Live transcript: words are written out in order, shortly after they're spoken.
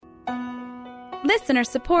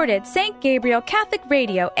Listener-supported St. Gabriel Catholic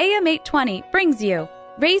Radio AM 820 brings you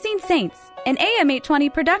Raising Saints, an AM 820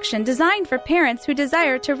 production designed for parents who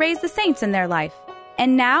desire to raise the saints in their life.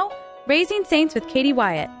 And now, Raising Saints with Katie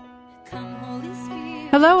Wyatt.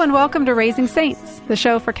 Hello and welcome to Raising Saints, the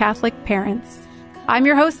show for Catholic parents. I'm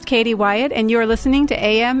your host, Katie Wyatt, and you are listening to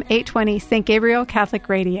AM 820 St. Gabriel Catholic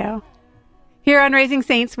Radio. Here on Raising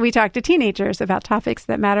Saints, we talk to teenagers about topics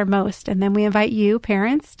that matter most, and then we invite you,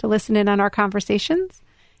 parents, to listen in on our conversations.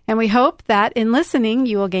 And we hope that in listening,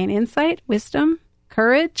 you will gain insight, wisdom,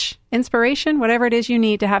 courage, inspiration, whatever it is you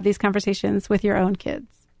need to have these conversations with your own kids.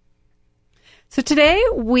 So today,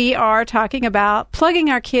 we are talking about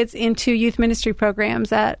plugging our kids into youth ministry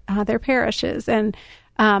programs at their parishes. And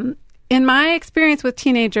in my experience with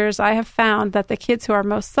teenagers, I have found that the kids who are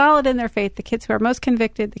most solid in their faith, the kids who are most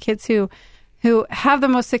convicted, the kids who have the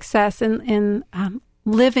most success in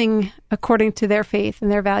living according to their faith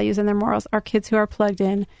and their values and their morals are kids who are plugged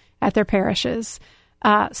in at their parishes.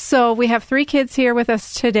 So we have 3 kids here with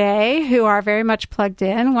us today who are very much plugged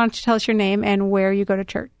in. Why don't you tell us your name and where you go to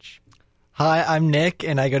church? Hi, I'm Nick,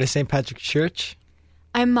 and I go to St. Patrick's Church.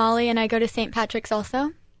 I'm Molly, and I go to St. Patrick's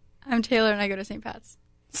also. I'm Taylor, and I go to St. Pat's.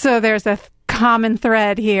 So there's a common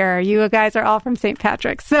thread here. You guys are all from St.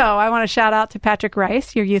 Patrick's. So I want to shout out to Patrick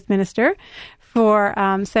Rice, your youth minister, for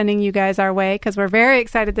sending you guys our way, because we're very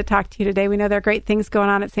excited to talk to you today. We know there are great things going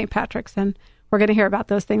on at St. Patrick's, and we're going to hear about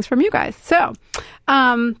those things from you guys. So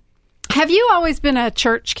have you always been a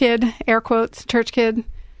church kid, air quotes, church kid?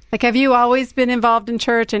 Like, have you always been involved in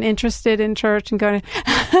church and interested in church and going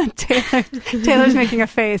to... Taylor's making a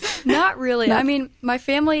face. Not really. No. I mean, my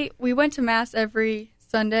family, we went to Mass every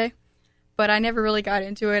Sunday, but I never really got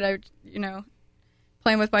into it. I,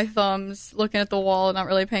 playing with my thumbs, looking at the wall, not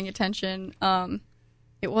really paying attention.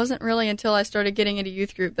 It wasn't really until I started getting into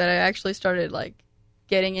youth group that I actually started,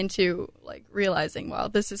 getting into, realizing, wow,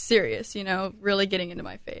 this is serious, really getting into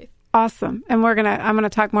my faith. Awesome. And I'm going to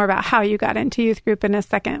talk more about how you got into youth group in a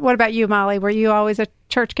second. What about you, Molly? Were you always a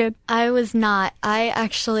church kid? I was not. I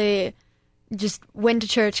actually just went to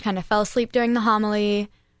church, kind of fell asleep during the homily,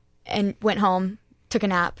 and went home, took a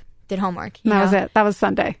nap, did homework. That was it. That was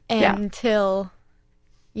Sunday. Until,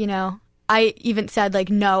 I even said,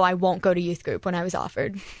 no, I won't go to youth group when I was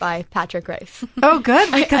offered by Patrick Rice. Oh, good,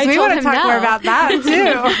 because we want to talk more about that,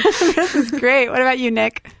 too. This is great. What about you,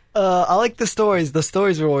 Nick? I like the stories. The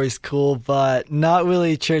stories were always cool, but not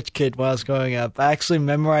really a church kid when I was growing up. I actually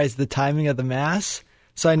memorized the timing of the Mass,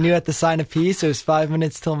 so I knew at the sign of peace it was 5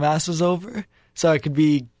 minutes till Mass was over, so I could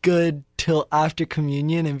be good till after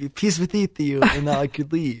communion and be peace with you, and then I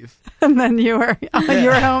could leave. And then you were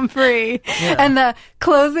home free. Yeah. And the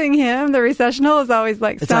closing hymn, the recessional, is always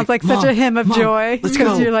sounds like such a hymn of joy.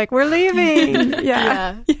 Because you're like, we're leaving.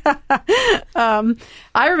 Yeah.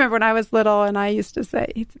 I remember when I was little and I used to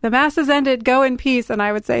say, the Mass has ended, go in peace. And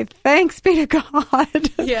I would say, thanks be to God.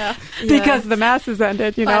 Yeah. Because the Mass has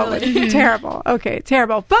ended, Terrible. Okay,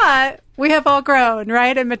 terrible. But we have all grown,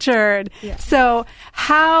 right, and matured. Yeah. So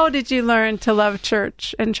how did you learn to love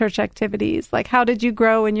church and church activities? How did you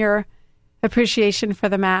grow in your appreciation for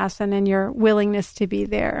the Mass and in your willingness to be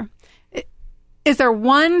there? Is there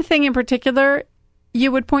one thing in particular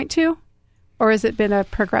you would point to, or has it been a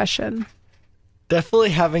progression? Definitely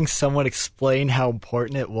having someone explain how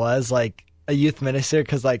important it was, a youth minister,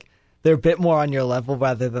 because they're a bit more on your level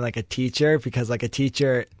rather than a teacher, because a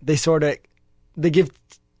teacher, they give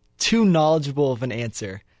too knowledgeable of an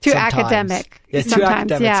answer. Too academic. Yeah, too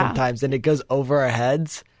academic sometimes, and it goes over our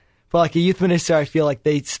heads. But a youth minister, I feel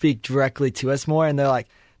they speak directly to us more, and they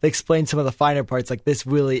explain some of the finer parts, this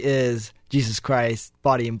really is Jesus Christ,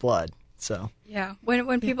 body and blood. So yeah,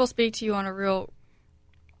 when people speak to you on a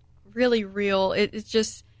really real, it's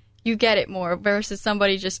just, you get it more versus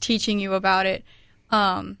somebody just teaching you about it.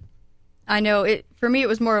 I know for me, it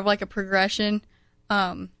was more of a progression.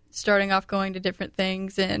 Starting off going to different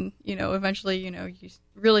things, and eventually you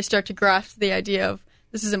really start to grasp the idea of,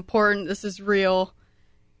 this is important, this is real,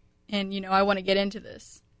 and I want to get into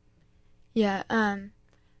this. Yeah,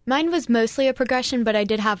 mine was mostly a progression, but I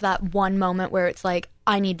did have that one moment where it's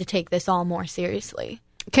I need to take this all more seriously.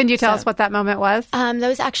 Can you tell us what that moment was? That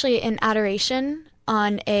was actually in adoration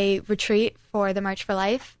on a retreat for the March for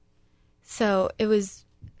Life. So it was,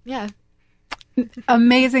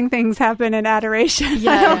 amazing things happen in adoration.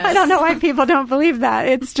 Yes. I don't know why people don't believe that.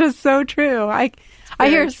 It's just so true. I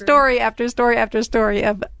hear story after story after story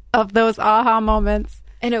of those aha moments.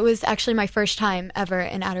 And it was actually my first time ever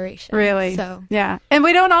in adoration. Really? So yeah. And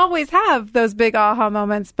we don't always have those big aha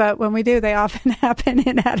moments, but when we do, they often happen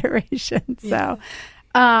in adoration. So,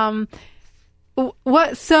 yeah.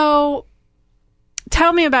 So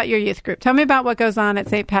tell me about your youth group. Tell me about what goes on at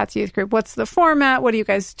St. Pat's Youth Group. What's the format? What do you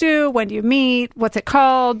guys do? When do you meet? What's it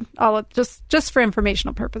called? All of, just for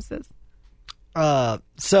informational purposes.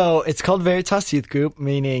 So it's called Veritas Youth Group,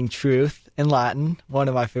 meaning truth in Latin, one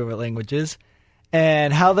of my favorite languages.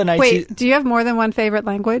 And how the nights... Wait, do you have more than one favorite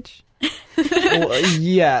language? Well,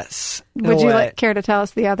 yes. Would you care to tell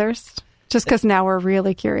us the others? Just because now we're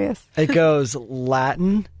really curious. It goes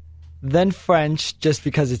Latin, then French, just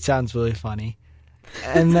because it sounds really funny.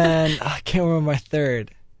 And then, I can't remember my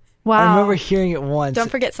third. Wow. I remember hearing it once. Don't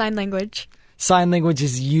forget sign language. Sign language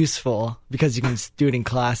is useful because you can do it in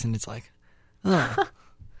class and it's like, oh.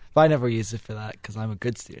 But I never use it for that because I'm a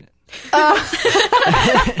good student.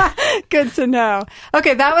 Good to know.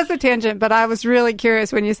 Okay, that was a tangent, but I was really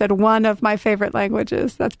curious when you said one of my favorite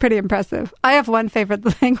languages. That's pretty impressive. I have one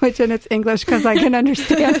favorite language, and it's English because I can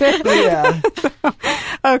understand it. Yeah.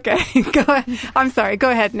 Okay, go ahead. I'm sorry. Go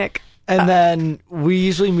ahead, Nick. And then we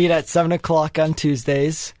usually meet at 7 o'clock on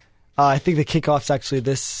Tuesdays. I think the kickoff's actually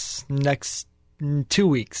this next 2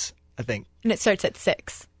 weeks, I think. And it starts at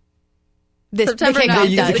 6. September the 9th.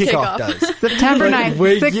 The The kickoff kickoff. does. September But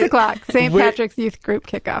 9th, 6 o'clock, St. Patrick's Youth Group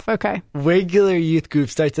kickoff. Okay. Regular youth group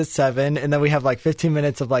starts at 7, and then we have like 15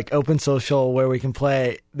 minutes of like open social where we can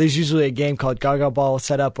play. There's usually a game called Gaga Ball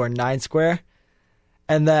set up or 9 Square.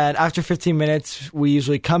 And then after 15 minutes, we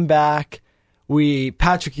usually come back.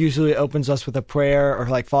 Patrick usually opens us with a prayer or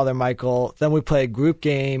like Father Michael. Then we play a group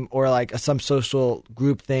game or like some social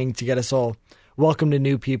group thing to get us all welcome to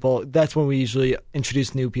new people. That's when we usually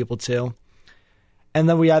introduce new people too. And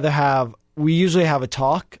then we usually have a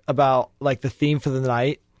talk about like the theme for the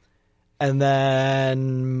night. And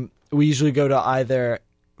then we usually go to either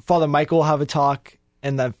Father Michael will have a talk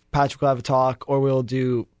and then Patrick will have a talk, or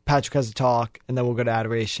Patrick has a talk and then we'll go to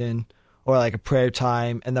adoration or like a prayer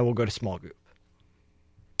time and then we'll go to small group.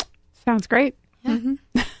 Sounds great. Yeah.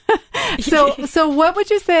 Mm-hmm. So what would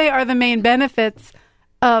you say are the main benefits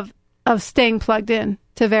of staying plugged in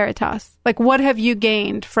to Veritas? Like, what have you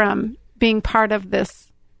gained from being part of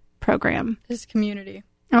this program? This community.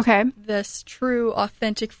 Okay. This true,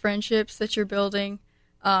 authentic friendships that you're building.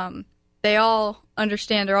 They all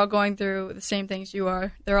understand. They're all going through the same things you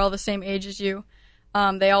are. They're all the same age as you.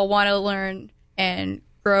 They all want to learn and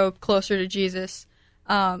grow closer to Jesus.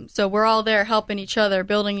 So we're all there helping each other,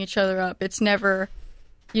 building each other up.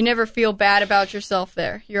 You never feel bad about yourself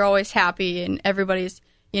there. You're always happy and everybody's,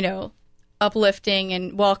 uplifting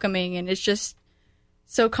and welcoming, and it's just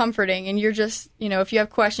so comforting. And you're just, if you have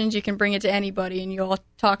questions, you can bring it to anybody and you all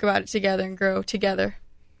talk about it together and grow together.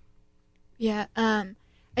 Yeah, I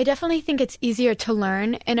definitely think it's easier to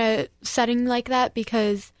learn in a setting like that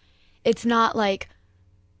because it's not like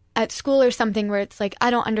at school or something where it's like, I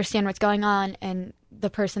don't understand what's going on, and the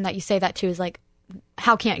person that you say that to is like,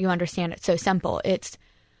 how can't you understand? It's so simple. It's,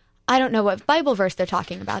 I don't know what Bible verse they're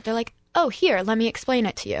talking about. They're like, oh, here, let me explain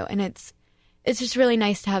it to you. And it's just really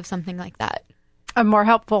nice to have something like that. A more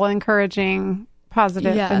helpful, encouraging,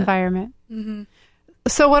 positive environment. Mm-hmm.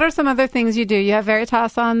 So what are some other things you do? You have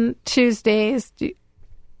Veritas on Tuesdays.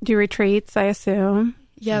 Do retreats, I assume?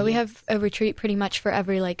 Yeah, we have a retreat pretty much for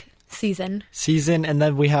every season. And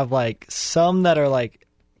then we have like some that are like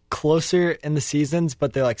closer in the seasons,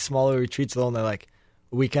 but they're like smaller retreats. They're only like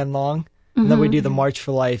a weekend long. And then we do the March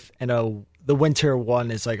for Life, and the winter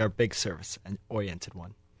one is like our big service and oriented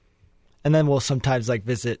one. And then we'll sometimes like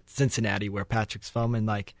visit Cincinnati where Patrick's from, and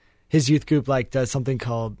like his youth group like does something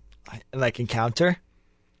called like Encounter,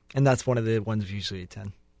 and that's one of the ones we usually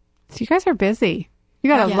attend. So you guys are busy. You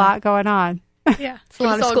got a lot going on. Yeah, it's a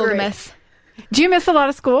lot of school great. to miss. Do you miss a lot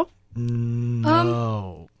of school?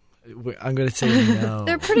 No. I'm going to say no.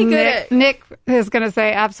 They're pretty good at... Nick is going to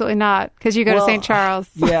say absolutely not because you go to St. Charles.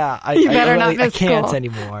 Yeah. You better not miss I can't school.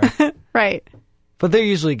 anymore. Right. But they're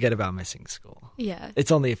usually good about missing school. Yeah.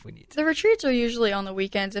 It's only if we need to. The retreats are usually on the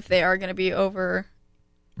weekends if they are going to be overnight.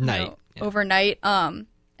 And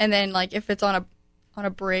then like if it's on a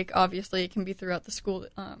break, obviously it can be throughout the school,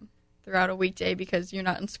 throughout a weekday because you're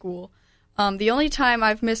not in school. The only time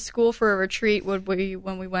I've missed school for a retreat would be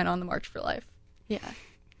when we went on the March for Life. Yeah.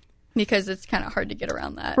 Because it's kind of hard to get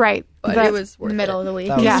around that. Right. But That's it was worth the middle it. of the week.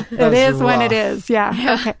 It is rough. when it is.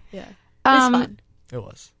 Yeah. Okay. Yeah. It was fun. It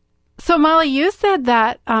was. So Molly, you said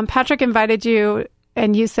that Patrick invited you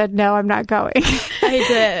and you said, no, I'm not going. I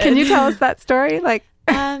did. Can you tell us that story?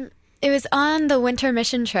 It was on the winter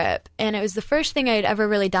mission trip, and it was the first thing I had ever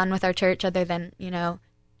really done with our church other than,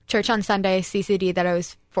 church on Sunday, CCD, that I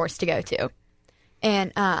was forced to go to.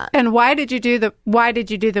 And why did you do the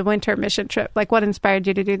winter mission trip? Like, what inspired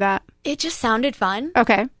you to do that? it just sounded fun.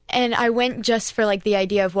 Okay. And I went just for the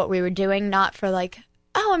idea of what we were doing, not for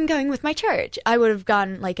oh, I'm going with my church. I would have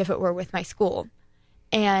gone like if it were with my school.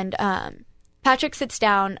 And Patrick sits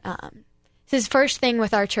down. It's his first thing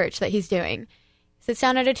with our church that he's doing. Sits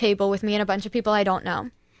down at a table with me and a bunch of people I don't know.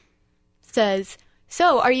 Says,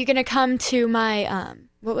 so are you going to come to my,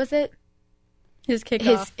 what was it? His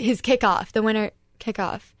kickoff. His kickoff, the winter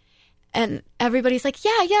kickoff. And everybody's like,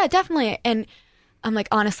 yeah, definitely. And I'm like,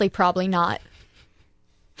 honestly, probably not.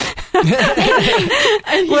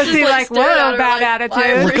 Was he like, what a bad attitude? I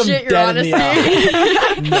appreciate your honesty.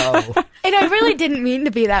 No. And I really didn't mean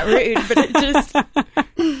to be that rude, but it just,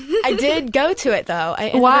 I did go to it though.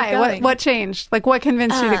 Why? What changed? Like, what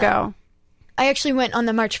convinced you to go? I actually went on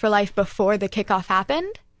the March for Life before the kickoff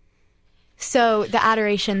happened. So the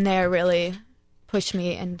adoration there really pushed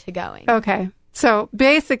me into going. Okay. So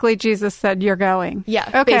basically Jesus said, you're going. Yeah,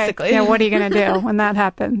 okay. basically. Yeah, what are you going to do when that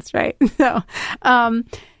happens, right? So,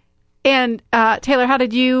 Taylor, how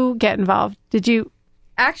did you get involved? Did you?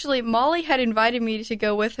 Actually, Molly had invited me to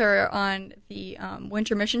go with her on the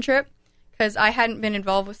winter mission trip because I hadn't been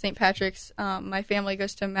involved with St. Patrick's. My family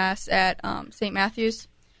goes to Mass at St. Matthew's.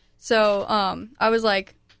 So I was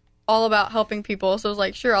like all about helping people. So I was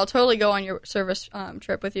like, sure, I'll totally go on your service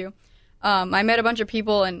trip with you. I met a bunch of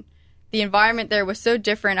people and the environment there was so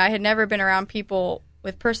different. I had never been around people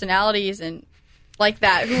with personalities and like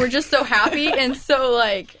that who were just so happy and so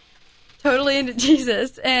like totally into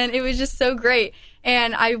Jesus. And it was just so great.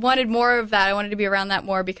 And I wanted more of that. I wanted to be around that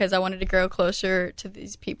more because I wanted to grow closer to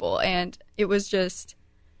these people. And it was just,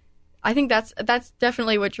 I think that's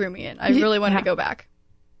definitely what drew me in. I really wanted to go back.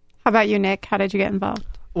 How about you, Nick? How did you get involved?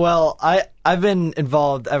 Well, I've been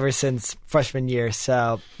involved ever since freshman year.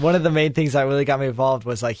 So one of the main things that really got me involved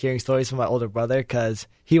was like hearing stories from my older brother because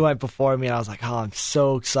he went before me and I was like, oh, I'm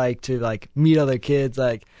so psyched to like meet other kids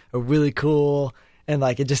like are really cool. And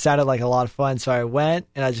like it just sounded like a lot of fun. So I went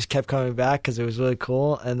and I just kept coming back because it was really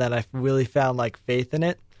cool. And then I really found like faith in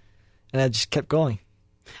it and I just kept going.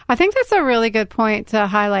 I think that's a really good point to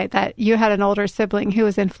highlight that you had an older sibling who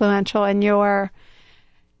was influential in your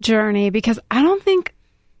journey because I don't think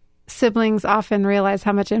siblings often realize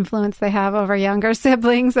how much influence they have over younger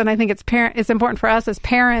siblings, and I think it's important for us as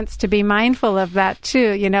parents to be mindful of that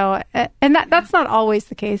too, you know, and that's not always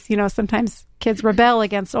the case. You know, sometimes kids rebel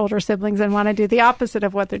against older siblings and want to do the opposite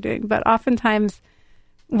of what they're doing, but oftentimes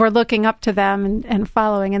we're looking up to them and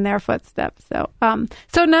following in their footsteps. So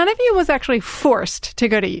none of you was actually forced to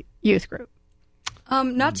go to youth group.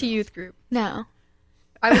 Not to youth group. No.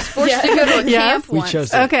 I was forced to go to a camp We once.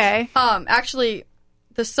 chose it. Okay. Actually,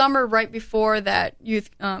 the summer right before that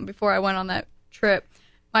before I went on that trip,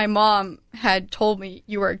 my mom had told me,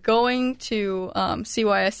 you are going to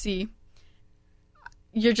CYSC.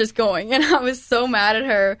 You're just going. And I was so mad at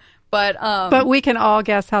her. But we can all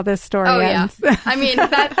guess how this story ends. Yeah. I mean,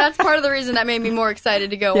 that's part of the reason that made me more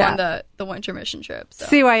excited to go on the winter mission trip. So.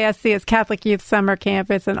 CYSC is Catholic Youth Summer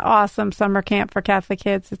Camp. It's an awesome summer camp for Catholic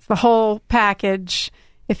kids. It's the whole package.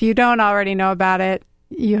 If you don't already know about it,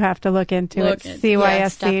 you have to look into it.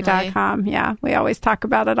 CYSC.com. Yeah, we always talk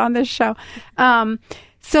about it on this show.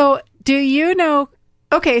 So do you know,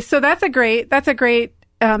 okay, so that's a great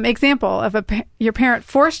example of your parent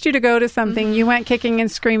forced you to go to something. Mm-hmm. You went kicking and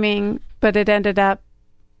screaming, but it ended up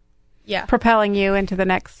propelling you into the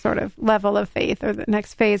next sort of level of faith or the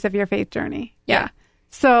next phase of your faith journey. Yeah.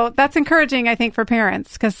 So that's encouraging, I think, for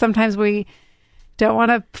parents because sometimes we don't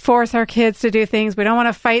want to force our kids to do things. We don't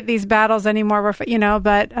want to fight these battles anymore.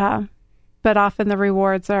 But often the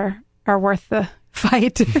rewards are worth the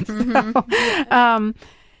fight. Mm-hmm.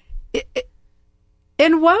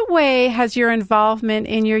 In what way has your involvement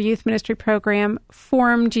in your youth ministry program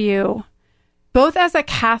formed you, both as a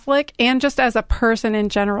Catholic and just as a person in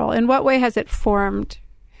general? In what way has it formed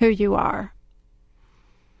who you are?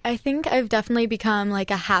 I think I've definitely become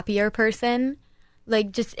like a happier person.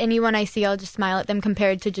 Like just anyone I see, I'll just smile at them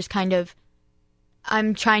compared to just kind of,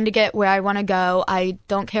 I'm trying to get where I want to go. I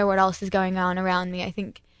don't care what else is going on around me. I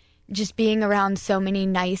think just being around so many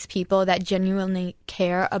nice people that genuinely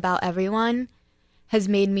care about everyone has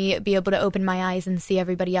made me be able to open my eyes and see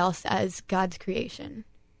everybody else as God's creation.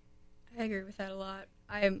 I agree with that a lot.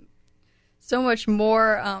 I am so much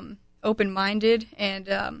more open-minded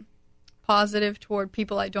and positive toward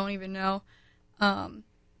people I don't even know.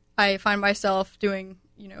 I find myself doing,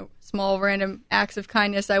 small random acts of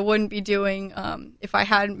kindness I wouldn't be doing if I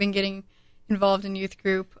hadn't been getting involved in youth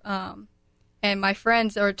group. And my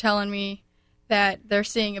friends are telling me that they're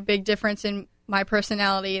seeing a big difference in my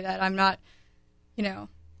personality, that I'm not,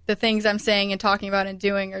 the things I'm saying and talking about and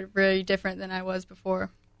doing are really different than I was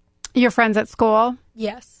before. Your friends at school?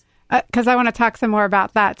 Yes. because I want to talk some more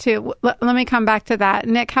about that too. Let me come back to that.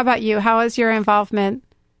 Nick, how about you? How has your involvement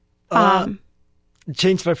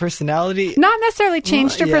Changed my personality? not necessarily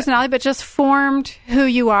changed your personality, but just formed who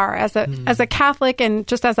you are as a Catholic and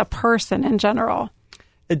just as a person in general?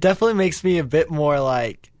 It definitely makes me a bit more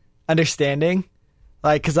like understanding,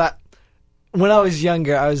 like because when I was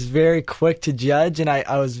younger, I was very quick to judge and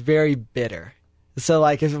I was very bitter. So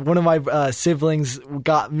like if one of my siblings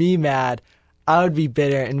got me mad, I would be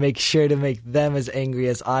bitter and make sure to make them as angry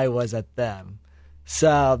as I was at them.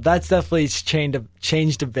 So that's definitely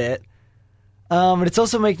changed a bit. And it's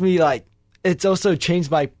also made me like, it's also changed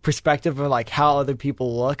my perspective of like how other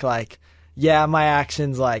people look. Like, yeah, my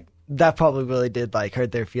actions, like that probably really did like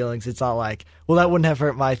hurt their feelings. It's not like, well, that wouldn't have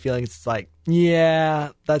hurt my feelings. It's like,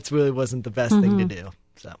 yeah, that really wasn't the best thing to do.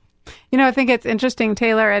 So, I think it's interesting,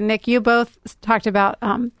 Taylor and Nick, you both talked about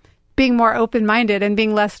being more open-minded and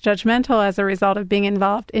being less judgmental as a result of being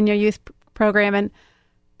involved in your youth program. And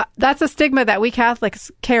that's a stigma that we Catholics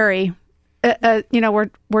carry. We're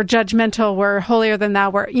judgmental, we're holier than thou,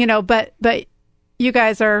 but you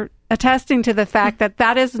guys are attesting to the fact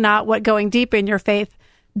that is not what going deep in your faith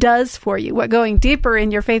does for you. What going deeper in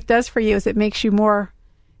your faith does for you is it makes you more,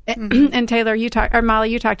 and Taylor, Molly,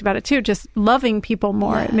 you talked about it too, just loving people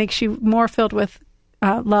more. Yeah. It makes you more filled with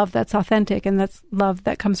love that's authentic, and that's love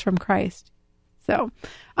that comes from Christ. So,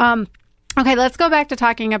 okay, let's go back to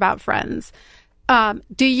talking about friends.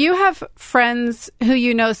 Do you have friends who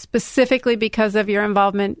you know specifically because of your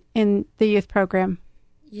involvement in the youth program?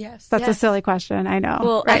 Yes. That's a silly question, I know.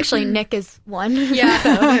 Well, right? Actually, Nick is one.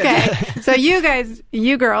 Yeah. Okay. So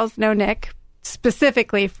you girls know Nick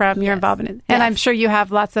specifically from your involvement. And I'm sure you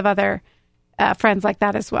have lots of other friends like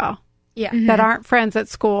that as well. Yeah. That aren't friends at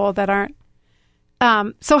school, that aren't.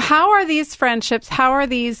 So how are these friendships, how are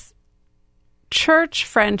these church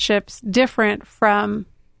friendships different from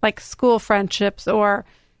like school friendships or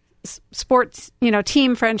sports,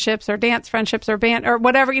 team friendships or dance friendships or band or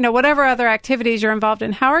whatever, whatever other activities you're involved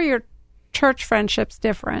in? How are your church friendships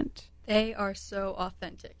different? They are so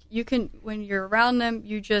authentic. When you're around them,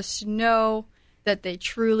 you just know that they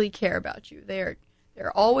truly care about you. They're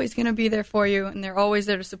always going to be there for you, and they're always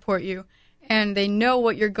there to support you. And they know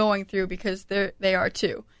what you're going through because they are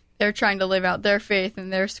too. They're trying to live out their faith in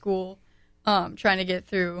their school, trying to get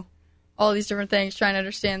through all these different things, trying to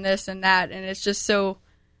understand this and that. And it's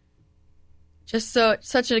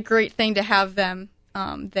such a great thing to have them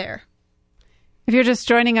there. If you're just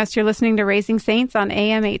joining us, you're listening to Raising Saints on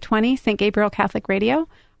AM 820, St. Gabriel Catholic Radio.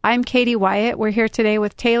 I'm Katie Wyatt. We're here today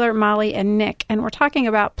with Taylor, Molly, and Nick, and we're talking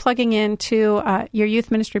about plugging into your youth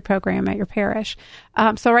ministry program at your parish.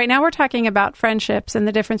 So right now we're talking about friendships and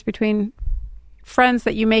the difference between friends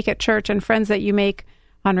that you make at church and friends that you make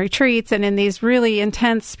on retreats and in these really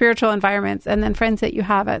intense spiritual environments, and then friends that you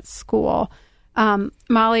have at school.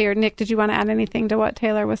 Molly or Nick, did you want to add anything to what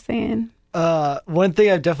Taylor was saying? One thing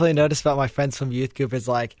I've definitely noticed about my friends from youth group is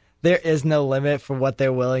like there is no limit for what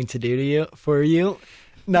they're willing to do for you.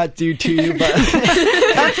 Not do to you, but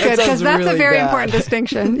that's good because that's really a very important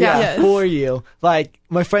distinction. Yeah, yes. For you. Like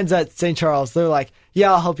my friends at St. Charles, they're like,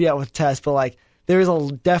 yeah, I'll help you out with tests, but like there is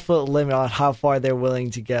a definite limit on how far they're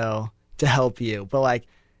willing to go to help you. But like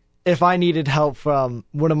if I needed help from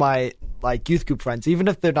one of my like youth group friends, even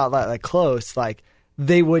if they're not like close, like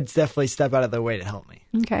they would definitely step out of their way to help me.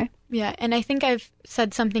 Okay. Yeah, and I think I've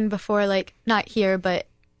said something before, like not here, but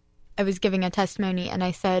I was giving a testimony and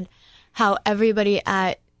I said how everybody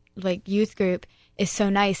at like youth group is so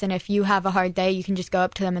nice, and if you have a hard day, you can just go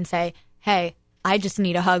up to them and say, hey, I just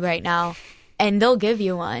need a hug right now, and they'll give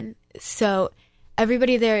you one. So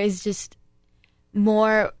everybody there is just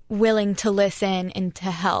more willing to listen and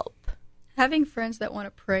to help. Having friends that want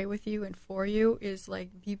to pray with you and for you is like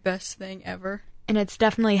the best thing ever. And it's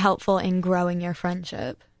definitely helpful in growing your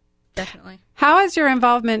friendship. Definitely. How has your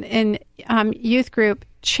involvement in youth group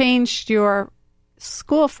changed your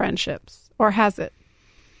school friendships, or has it?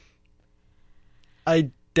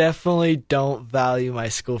 I definitely don't value my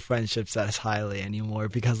school friendships as highly anymore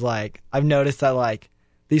because, like, I've noticed that, like,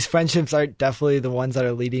 these friendships are definitely the ones that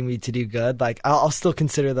are leading me to do good. Like, I'll still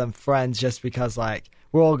consider them friends just because, like,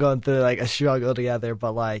 we're all going through, like, a struggle together,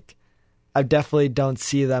 but, like, I definitely don't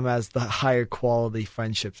see them as the higher quality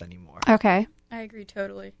friendships anymore. Okay. I agree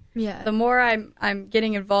totally. Yeah. The more I'm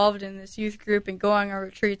getting involved in this youth group and going on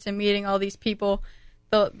retreats and meeting all these people,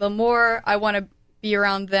 the more I want to be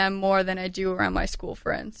around them more than I do around my school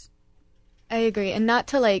friends. I agree. And not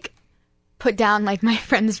to, like, put down, like, my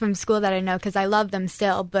friends from school that I know, because I love them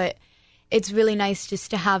still, but it's really nice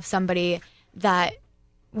just to have somebody that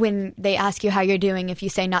when they ask you how you're doing, if you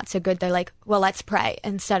say not so good, they're like, well, let's pray,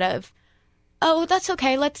 instead of, oh, that's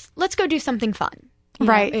okay. Let's go do something fun. You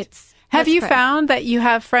know, Right. Have you pray. found that you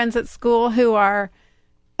have friends at school who are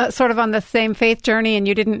sort of on the same faith journey and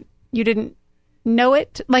you didn't know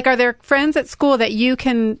it? Like, are there friends at school that you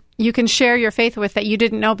can share your faith with that you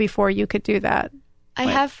didn't know before you could do that? I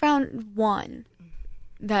have found one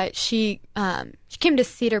that she came to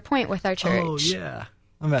Cedar Point with our church. Oh yeah,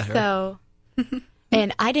 I met her. So,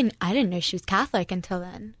 and I didn't know she was Catholic until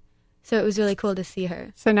then. So it was really cool to see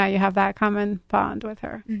her. So now you have that common bond with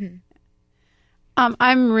her. Mm-hmm.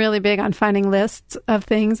 I'm really big on finding lists of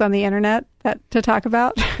things on the internet to talk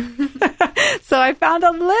about. So I found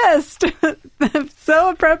a list so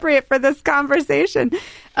appropriate for this conversation.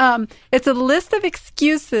 It's a list of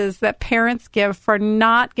excuses that parents give for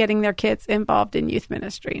not getting their kids involved in youth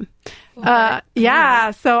ministry.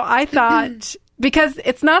 Yeah, so I thought, because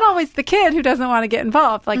it's not always the kid who doesn't want to get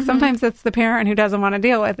involved. Like sometimes it's the parent who doesn't want to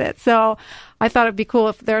deal with it. So I thought it'd be cool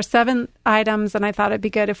if there are 7 items, and I thought it'd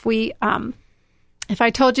be good if we, if I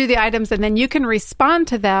told you the items and then you can respond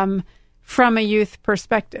to them from a youth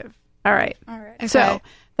perspective. All right. Okay. So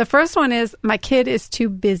the first one is, my kid is too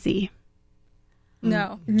busy.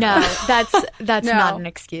 No. No, that's No. not an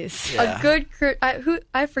excuse. Yeah. A good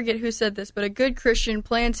I forget who said this, but a good Christian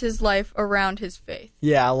plans his life around his faith.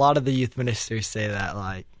 Yeah, a lot of the youth ministers say that,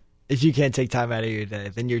 like, if you can't take time out of your day,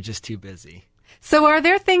 then you're just too busy. So are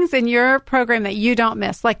there things in your program that you don't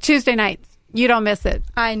miss? Like Tuesday nights, you don't miss it.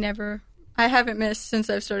 I haven't missed since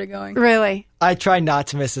I've started going. Really? I try not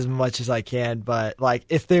to miss as much as I can, but, like,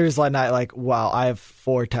 if there's a night like, wow, I have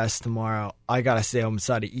 4 tests tomorrow, I gotta stay home and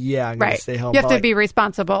study. Yeah, I'm gonna Right. stay home. You have but, to like, be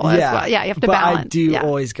responsible as well. Yeah, you have to but balance. I do Yeah.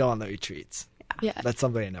 always go on the retreats. Yeah. That's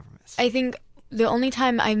something I never miss. I think the only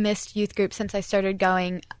time I missed youth group since I started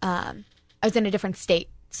going, I was in a different state.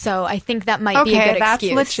 So I think that might be a Okay, good that's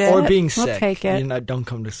excuse. legit. Or being We'll sick. take it. You know, don't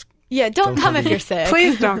come to school. Yeah, don't come if you're sick.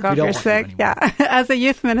 Please don't go We if you're don't want sick. them Yeah. As a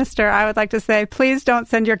youth minister, I would like to say, please don't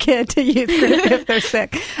send your kid to youth group if they're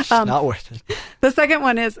sick. Not worth it. The second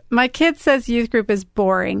one is, my kid says youth group is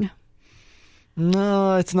boring.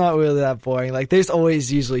 No, it's not really that boring. Like, there's always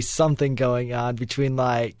usually something going on between,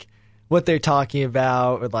 like, what they're talking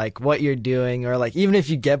about or, like, what you're doing. Or, like, even if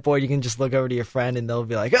you get bored, you can just look over to your friend and they'll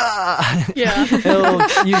be like, ah! Yeah. It'll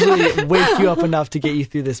usually wake you up enough to get you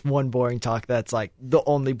through this one boring talk that's, like, the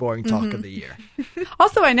only boring talk of the year.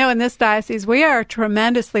 Also, I know in this diocese, we are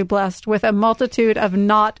tremendously blessed with a multitude of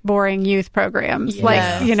not boring youth programs. Yes.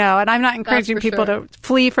 Like, you know, and I'm not encouraging for people sure. to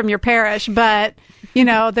flee from your parish, but, you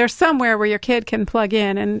know, there's somewhere where your kid can plug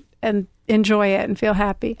in and enjoy it and feel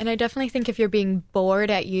happy. And I definitely think if you're being bored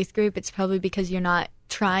at youth group, it's probably because you're not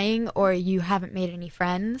trying or you haven't made any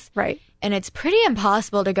friends. Right. And it's pretty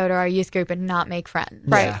impossible to go to our youth group and not make friends.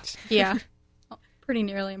 Right. Yeah. Yeah. Pretty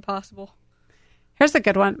nearly impossible. Here's a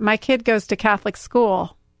good one. My kid goes to Catholic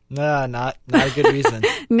school. No, not a good reason.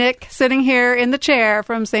 Nick, sitting here in the chair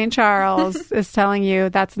from St. Charles, is telling you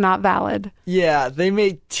that's not valid. Yeah, they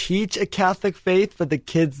may teach a Catholic faith, but the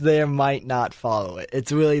kids there might not follow it.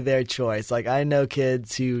 It's really their choice. Like, I know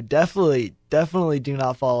kids who definitely do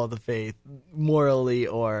not follow the faith morally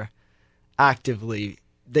or actively.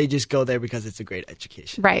 They just go there because it's a great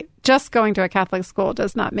education. Right. Just going to a Catholic school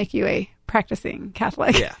does not make you a practicing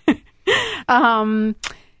Catholic. Yeah.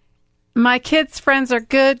 My kid's friends are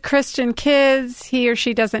good Christian kids. He or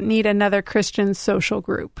she doesn't need another Christian social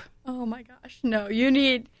group. Oh my gosh. No, you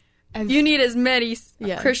need as many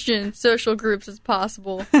Yeah. Christian social groups as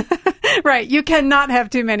possible. Right. You cannot have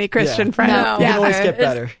too many Christian Yeah. friends. No. You can always Yeah. get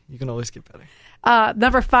better. You can always get better.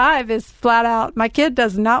 Number 5 is flat out, my kid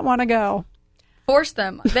does not want to go. Force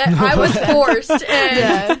them. I was forced,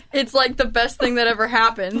 and it's like the best thing that ever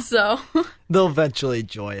happened. So They'll eventually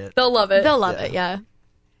enjoy it. they'll love it. They'll love it, yeah.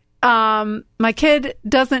 My kid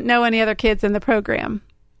doesn't know any other kids in the program.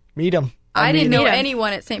 Meet them. I didn't know Yeah.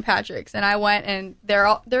 anyone at St. Patrick's, and I went, and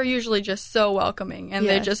they're usually just so welcoming, and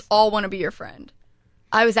they Yes. just all want to be your friend.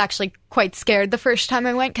 I was actually quite scared the first time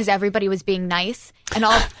I went because everybody was being nice and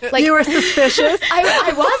all like You were suspicious?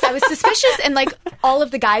 I was suspicious and like all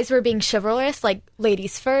of the guys were being chivalrous, like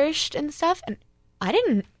ladies first and stuff, and I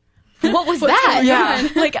didn't. What was that? Yeah.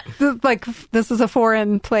 like This is a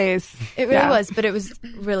foreign place. it really Yeah. was, but it was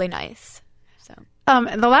really nice. So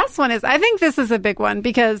And the last one is, I think this is a big one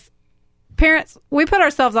because parents, we put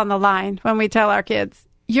ourselves on the line when we tell our kids,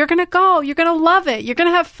 you're going to go, you're going to love it, you're going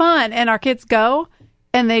to have fun. And our kids go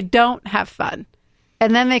and they don't have fun.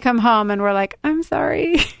 And then they come home and we're like, I'm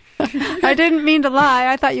sorry. I didn't mean to lie.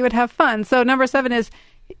 I thought you would have fun. So number 7 is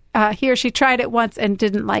he or she tried it once and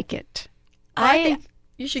didn't like it. I think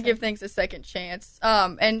you should give things a second chance.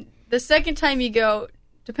 And the second time you go,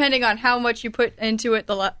 depending on how much you put into it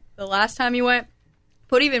the last time you went,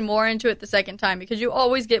 put even more into it the second time because you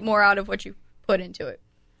always get more out of what you put into it.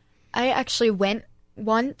 I actually went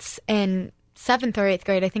once in 7th or 8th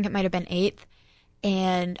grade. I think it might have been 8th.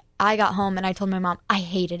 And I got home and I told my mom I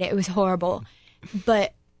hated it. It was horrible.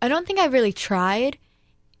 But I don't think I really tried.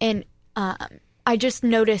 And I just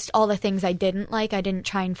noticed all the things I didn't like. I didn't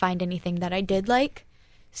try and find anything that I did like.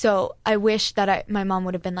 So I wish that my mom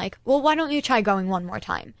would have been like, well, why don't you try going one more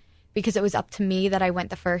time? Because it was up to me that I went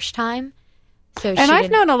the first time. So and I've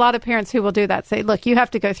known a lot of parents who will do that. Say, look, you have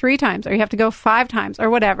to go 3 times or you have to go 5 times or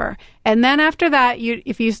whatever. And then after that,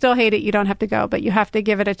 if you still hate it, you don't have to go, but you have to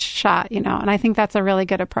give it a shot, And I think that's a really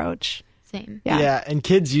good approach. Same. Yeah, and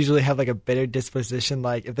kids usually have like a bitter disposition.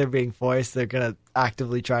 Like if they're being forced, they're going to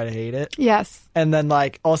actively try to hate it. Yes. And then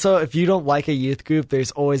like also, if you don't like a youth group,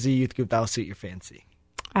 there's always a youth group that will suit your fancy.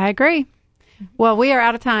 I agree. Well, we are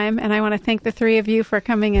out of time, and I want to thank the 3 of you for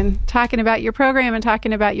coming and talking about your program and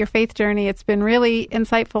talking about your faith journey. It's been really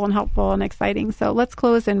insightful and helpful and exciting. So let's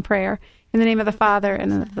close in prayer. In the name of the Father,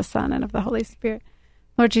 and of the Son, and of the Holy Spirit.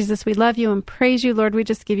 Lord Jesus, we love you and praise you. Lord, we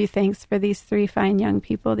just give you thanks for these 3 fine young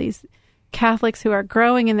people, these Catholics who are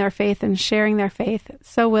growing in their faith and sharing their faith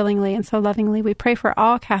so willingly and so lovingly. We pray for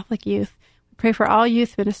all Catholic youth. Pray for all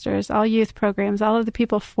youth ministers, all youth programs, all of the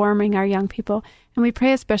people forming our young people. And we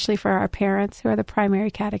pray especially for our parents who are the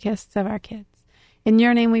primary catechists of our kids. In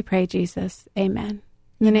your name we pray, Jesus. Amen.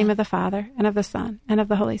 In the name of the Father, and of the Son, and of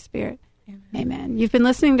the Holy Spirit. Amen. You've been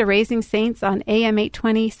listening to Raising Saints on AM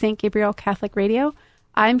 820 St. Gabriel Catholic Radio.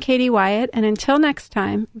 I'm Katie Wyatt, and until next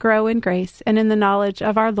time, grow in grace and in the knowledge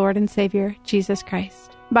of our Lord and Savior, Jesus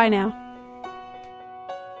Christ. Bye now.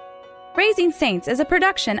 Raising Saints is a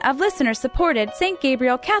production of listener-supported St.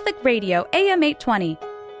 Gabriel Catholic Radio, AM 820.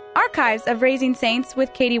 Archives of Raising Saints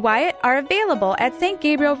with Katie Wyatt are available at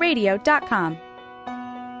stgabrielradio.com.